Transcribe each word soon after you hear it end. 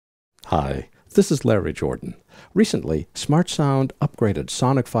Hi, this is Larry Jordan. Recently, SmartSound upgraded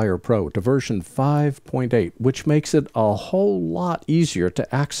Sonicfire Pro to version 5.8, which makes it a whole lot easier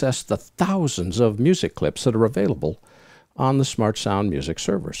to access the thousands of music clips that are available on the SmartSound music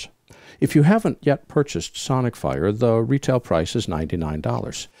servers. If you haven't yet purchased Sonicfire, the retail price is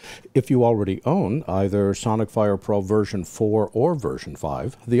 $99. If you already own either Sonicfire Pro version 4 or version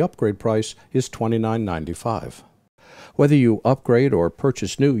 5, the upgrade price is $29.95. Whether you upgrade or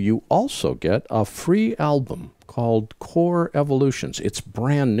purchase new, you also get a free album called Core Evolutions. It's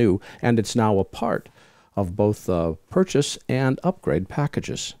brand new, and it's now a part of both the purchase and upgrade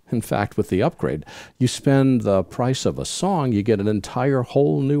packages. In fact, with the upgrade, you spend the price of a song, you get an entire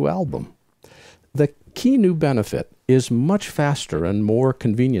whole new album. The key new benefit is much faster and more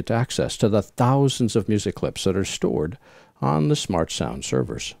convenient access to the thousands of music clips that are stored on the SmartSound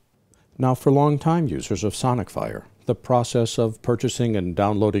servers. Now, for longtime users of Sonicfire, the process of purchasing and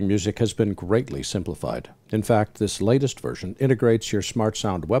downloading music has been greatly simplified. In fact, this latest version integrates your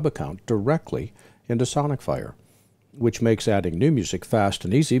SmartSound web account directly into Sonicfire, which makes adding new music fast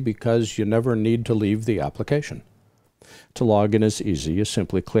and easy because you never need to leave the application. To log in is easy. You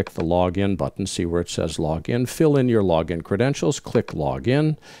simply click the Login button, see where it says Login, fill in your login credentials, click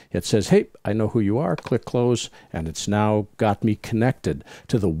Login. It says, hey, I know who you are, click Close, and it's now got me connected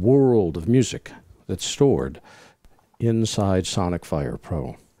to the world of music that's stored inside Sonicfire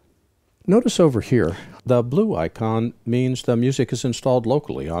Pro. Notice over here, the blue icon means the music is installed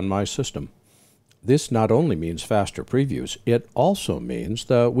locally on my system. This not only means faster previews, it also means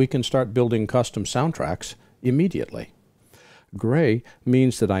that we can start building custom soundtracks immediately. Gray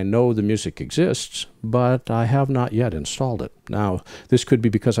means that I know the music exists, but I have not yet installed it. Now, this could be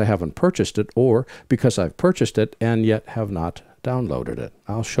because I haven't purchased it, or because I've purchased it and yet have not downloaded it.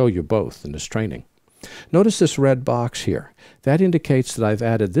 I'll show you both in this training. Notice this red box here. That indicates that I've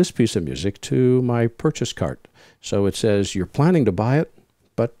added this piece of music to my purchase cart. So it says you're planning to buy it,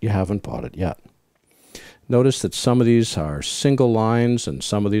 but you haven't bought it yet. Notice that some of these are single lines and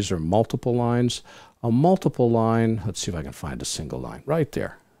some of these are multiple lines. A multiple line, let's see if I can find a single line, right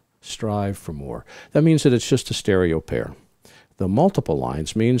there. Strive for more. That means that it's just a stereo pair. The multiple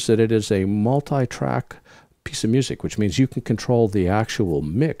lines means that it is a multi-track piece of music, which means you can control the actual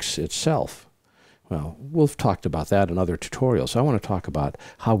mix itself. Well, we've talked about that in other tutorials. I want to talk about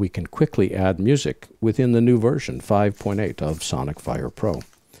how we can quickly add music within the new version 5.8 of Sonicfire Pro.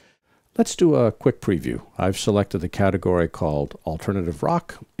 Let's do a quick preview. I've selected the category called Alternative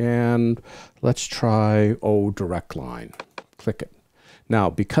Rock, and let's try Direct Line. Click it. Now,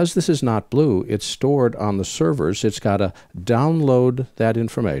 because this is not blue, it's stored on the servers. It's got to download that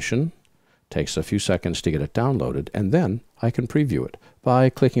information. Takes a few seconds to get it downloaded, and then I can preview it by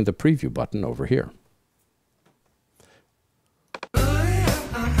clicking the preview button over here.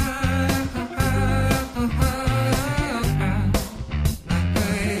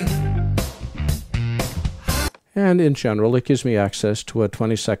 And in general, it gives me access to a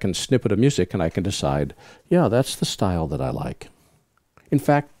 20-second snippet of music, and I can decide, yeah, that's the style that I like. In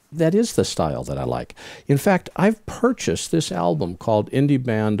fact, that is the style that I like. In fact, I've purchased this album called Indie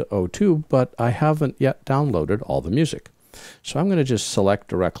Band 02, but I haven't yet downloaded all the music. So I'm going to just select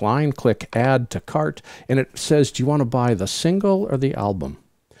Direct Line, click Add to Cart, and it says, do you want to buy the single or the album?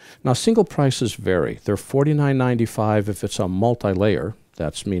 Now, single prices vary. They're $49.95 if it's a multi-layer.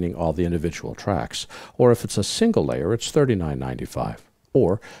 That's meaning all the individual tracks. Or if it's a single layer, it's $39.95.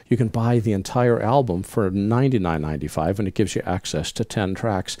 Or you can buy the entire album for $99.95 and it gives you access to 10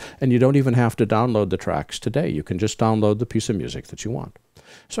 tracks. And you don't even have to download the tracks today. You can just download the piece of music that you want.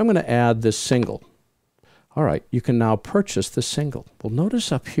 So I'm going to add this single. All right, you can now purchase the single. Well,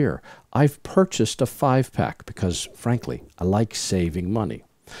 notice up here, I've purchased a 5-pack because, frankly, I like saving money.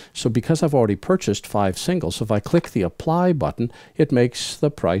 So because I've already purchased 5 singles, if I click the Apply button, it makes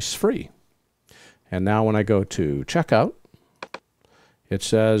the price free. And now when I go to Checkout, it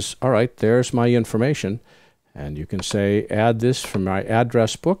says, all right, there's my information. And you can say, add this from my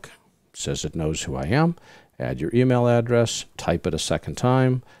address book. It says it knows who I am. Add your email address, type it a second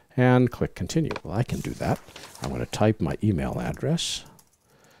time, and click Continue. Well, I can do that. I'm going to type my email address.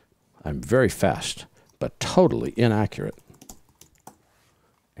 I'm very fast, but totally inaccurate.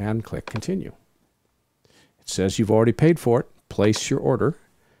 And click Continue. It says you've already paid for it. Place your order.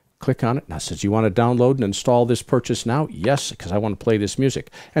 Click on it. Now it says you want to download and install this purchase now? Yes, because I want to play this music.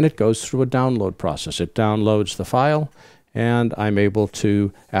 And it goes through a download process. It downloads the file, and I'm able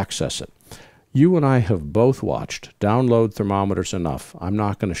to access it. You and I have both watched Download Thermometers Enough. I'm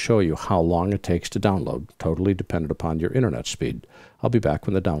not going to show you how long it takes to download, totally dependent upon your internet speed. I'll be back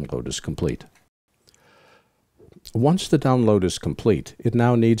when the download is complete. Once the download is complete, it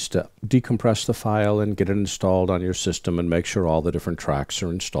now needs to decompress the file and get it installed on your system and make sure all the different tracks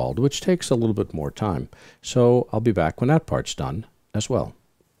are installed, which takes a little bit more time. So I'll be back when that part's done as well.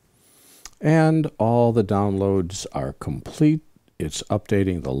 And all the downloads are complete. It's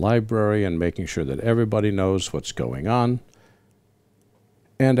updating the library and making sure that everybody knows what's going on.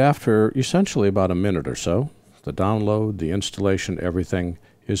 And after essentially about a minute or so, the download, the installation, everything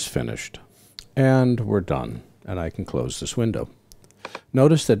is finished. And we're done. And I can close this window.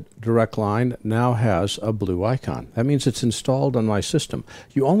 Notice that Direct Line now has a blue icon. That means it's installed on my system.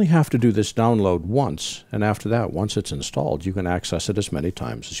 You only have to do this download once, and after that, once it's installed, you can access it as many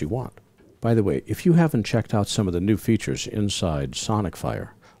times as you want. By the way, if you haven't checked out some of the new features inside Sonicfire,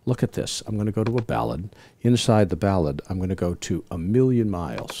 look at this. I'm going to go to a ballad. Inside the ballad, I'm going to go to A Million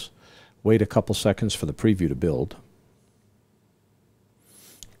Miles. Wait a couple seconds for the preview to build.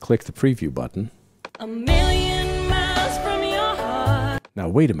 Click the preview button. A million miles from your heart. Now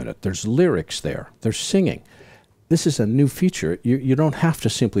wait a minute, there's lyrics there. They're singing. This is a new feature. You don't have to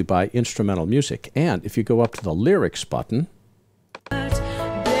simply buy instrumental music. And if you go up to the lyrics button,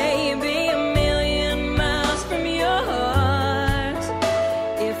 Baby, a million miles from your heart.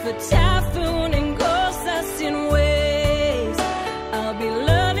 If a typhoon engulfs us in waves, I'll be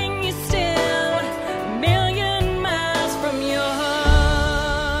loving you still. A million miles from your heart.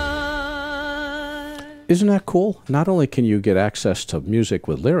 isn't that cool? Not only can you get access to music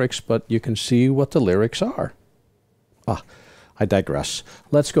with lyrics, but you can see what the lyrics are. I digress.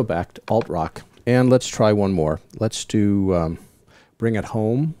 Let's go back to Alt Rock and let's try one more. Let's do Bring It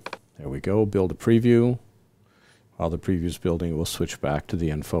Home. There we go. Build a preview. While the preview's building, we'll switch back to the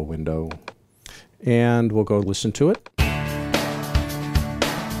info window and we'll go listen to it.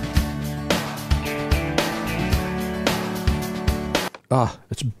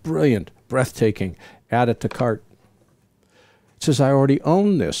 It's brilliant, breathtaking. Add it to cart. It says I already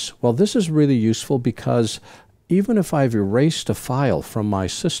own this. Well, this is really useful because even if I've erased a file from my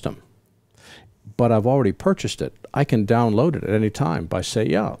system, but I've already purchased it, I can download it at any time by say,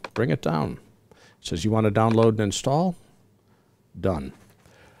 yeah, bring it down. It says you want to download and install? Done.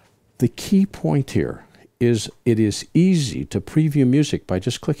 The key point here is it is easy to preview music by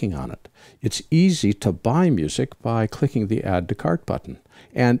just clicking on it. It's easy to buy music by clicking the Add to Cart button.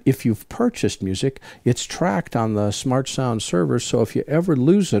 And if you've purchased music, it's tracked on the SmartSound server, so if you ever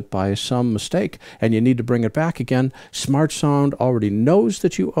lose it by some mistake and you need to bring it back again, SmartSound already knows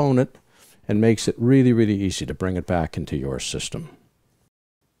that you own it and makes it really, really easy to bring it back into your system.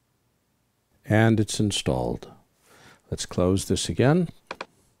 And it's installed. Let's close this again.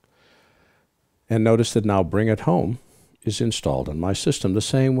 And notice that now Bring It Home is installed on my system the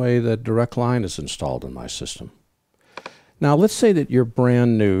same way that Direct Line is installed on my system. Now let's say that you're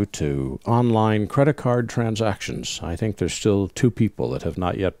brand new to online credit card transactions. I think there's still 2 people that have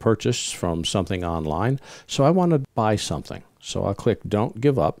not yet purchased from something online. So I want to buy something. So I'll click Don't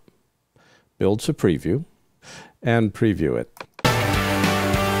Give Up, Builds a Preview, and preview it.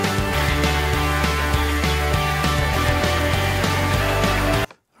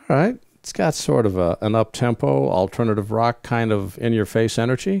 All right. It's got sort of an up-tempo, alternative rock kind of in-your-face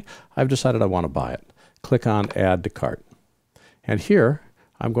energy. I've decided I want to buy it. Click on Add to Cart. And here,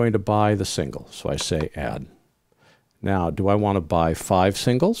 I'm going to buy the single. So I say Add. Now, do I want to buy 5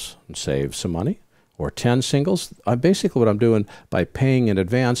 singles and save some money? Or 10 singles? Basically what I'm doing, by paying in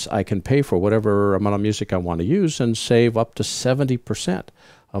advance, I can pay for whatever amount of music I want to use and save up to 70%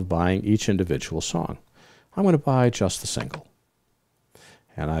 of buying each individual song. I'm going to buy just the single.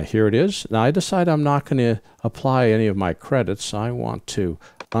 And here it is. Now I decide I'm not going to apply any of my credits. I want to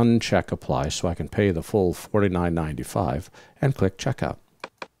uncheck Apply so I can pay the full $49.95 and click Checkout.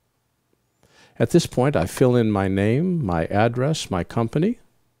 At this point, I fill in my name, my address, my company,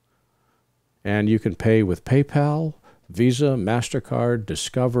 and you can pay with PayPal, Visa, MasterCard,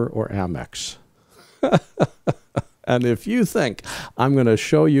 Discover, or Amex. And if you think I'm going to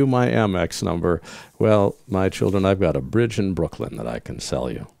show you my Amex number, well, my children, I've got a bridge in Brooklyn that I can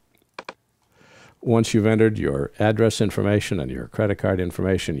sell you. Once you've entered your address information and your credit card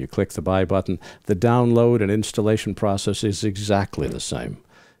information, you click the Buy button. The download and installation process is exactly the same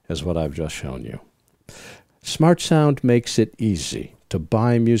as what I've just shown you. SmartSound makes it easy to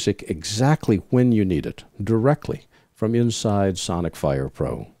buy music exactly when you need it, directly from inside Sonicfire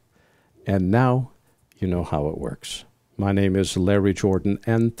Pro. And now, you know how it works. My name is Larry Jordan,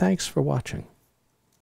 and thanks for watching.